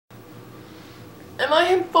Am I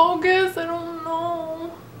in focus? I don't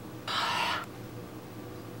know. I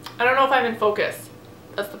don't know if I'm in focus.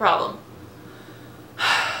 That's the problem.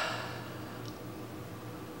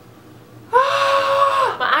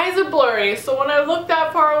 My eyes are blurry, so when I look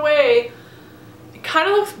that far away, it kind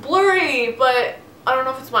of looks blurry, but I don't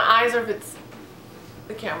know if it's my eyes or if it's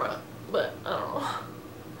the camera, but I don't know.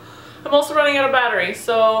 I'm also running out of battery,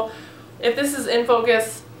 so if this is in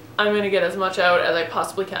focus, I'm gonna get as much out as I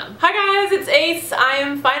possibly can. Hi guys, it's Ace. I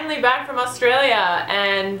am finally back from Australia,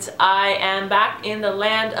 and I am back in the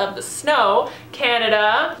land of the snow,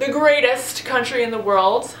 Canada, the greatest country in the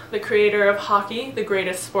world, the creator of hockey, the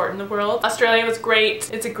greatest sport in the world. Australia was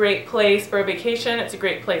great. It's a great place for a vacation. It's a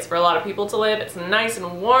great place for a lot of people to live. It's nice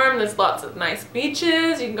and warm. There's lots of nice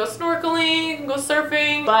beaches. You can go snorkeling, you can go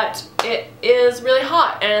surfing, but it is really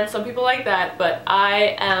hot, and some people like that, but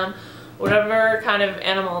I am whatever kind of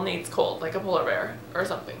animal needs cold, like a polar bear or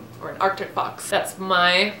something, or an Arctic fox. That's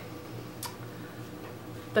my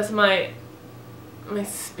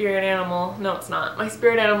spirit animal. No, it's not. My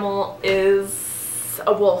spirit animal is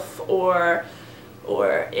a wolf or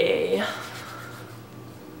a,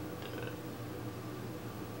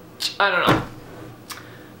 I don't know.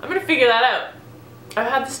 I'm gonna figure that out.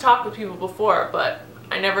 I've had this talk with people before, but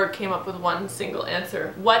I never came up with one single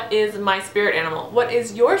answer. What is my spirit animal? What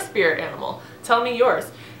is your spirit animal? Tell me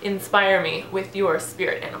yours. Inspire me with your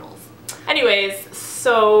spirit animals. Anyways,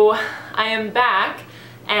 so I am back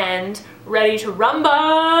and ready to rumble.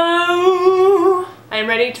 I am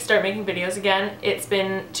ready to start making videos again. It's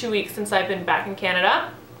been 2 weeks since I've been back in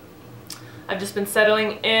Canada. I've just been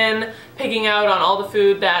settling in, picking out on all the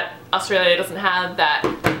food that Australia doesn't have that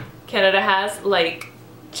Canada has, like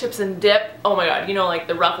chips and dip. Oh my god, you know, like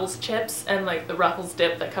the Ruffles chips and like the Ruffles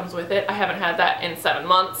dip that comes with it. I haven't had that in 7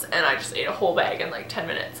 months, and I just ate a whole bag in like 10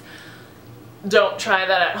 minutes. Don't try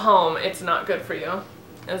that at home. It's not good for you.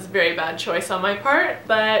 It was a very bad choice on my part,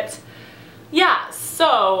 but yeah,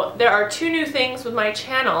 so there are 2 new things with my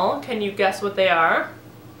channel. Can you guess what they are?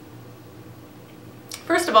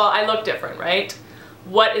 First of all, I look different, right?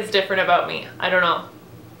 What is different about me? I don't know.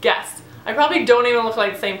 Guess. I probably don't even look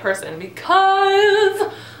like the same person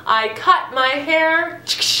because I cut my hair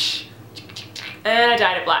and I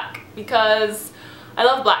dyed it black because I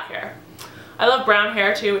love black hair. I love brown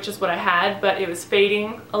hair too, which is what I had, but it was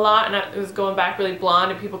fading a lot and it was going back really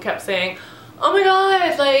blonde, and people kept saying, oh my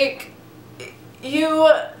god, like, you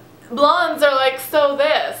blondes are like so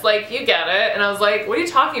this, like you get it. And I was like, what are you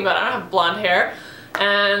talking about? I don't have blonde hair.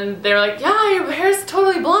 And they were like, yeah, your hair's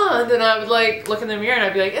totally blonde. And I would like look in the mirror and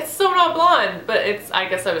I'd be like, it's so not blonde. But it's, I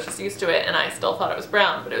guess I was just used to it and I still thought it was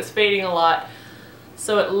brown, but it was fading a lot,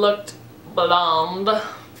 so it looked blonde.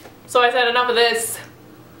 So I said, enough of this.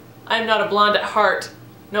 I'm not a blonde at heart.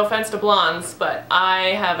 No offense to blondes, but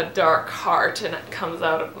I have a dark heart and it comes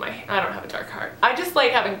out of my, I don't have a dark heart. I just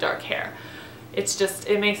like having dark hair. It's just,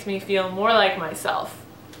 it makes me feel more like myself.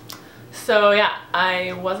 So yeah,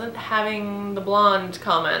 I wasn't having the blonde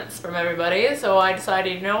comments from everybody, so I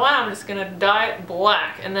decided, you know what, I'm just gonna dye it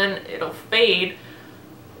black, and then it'll fade,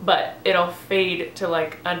 but it'll fade to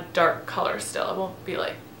like a dark color still. It won't be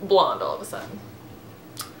like blonde all of a sudden.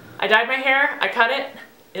 I dyed my hair, I cut it,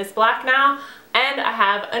 it's black now, and I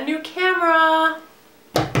have a new camera.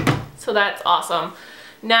 So that's awesome.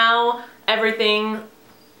 Now everything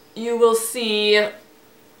you will see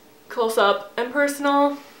close up and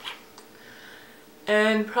personal,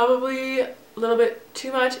 and probably a little bit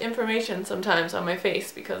too much information sometimes on my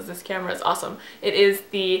face because this camera is awesome. It is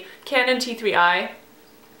the Canon T3i,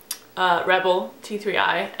 Rebel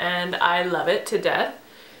T3i, and I love it to death.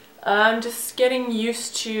 I'm just getting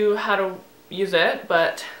used to how to use it,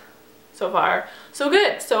 but so far so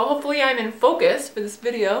good. So hopefully I'm in focus for this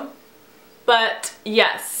video. But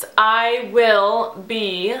yes, I will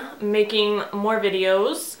be making more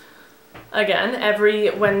videos again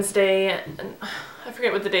every Wednesday. I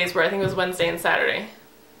forget what the days were. I think it was Wednesday and Saturday,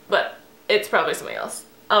 but it's probably something else.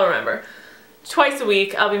 I'll remember. Twice a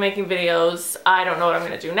week I'll be making videos. I don't know what I'm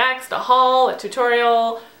gonna do next. A haul, a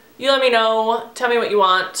tutorial. You let me know. Tell me what you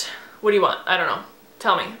want. What do you want? I don't know.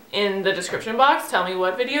 Tell me in the description box. Tell me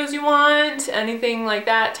what videos you want. Anything like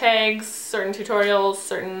that. Tags, certain tutorials,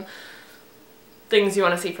 certain things you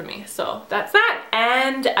want to see from me. So that's that,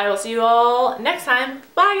 and I will see you all next time.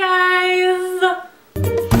 Bye guys!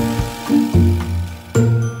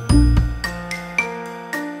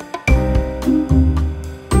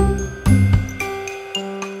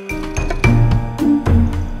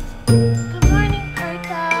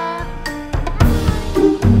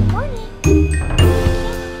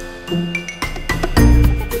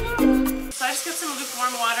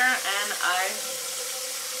 Water, and I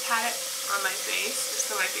had it on my face, just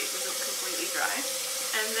so my face isn't completely dry.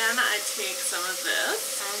 And then I take some of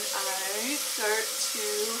this and I start to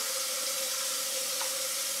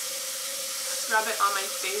scrub it on my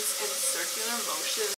face in circular motion.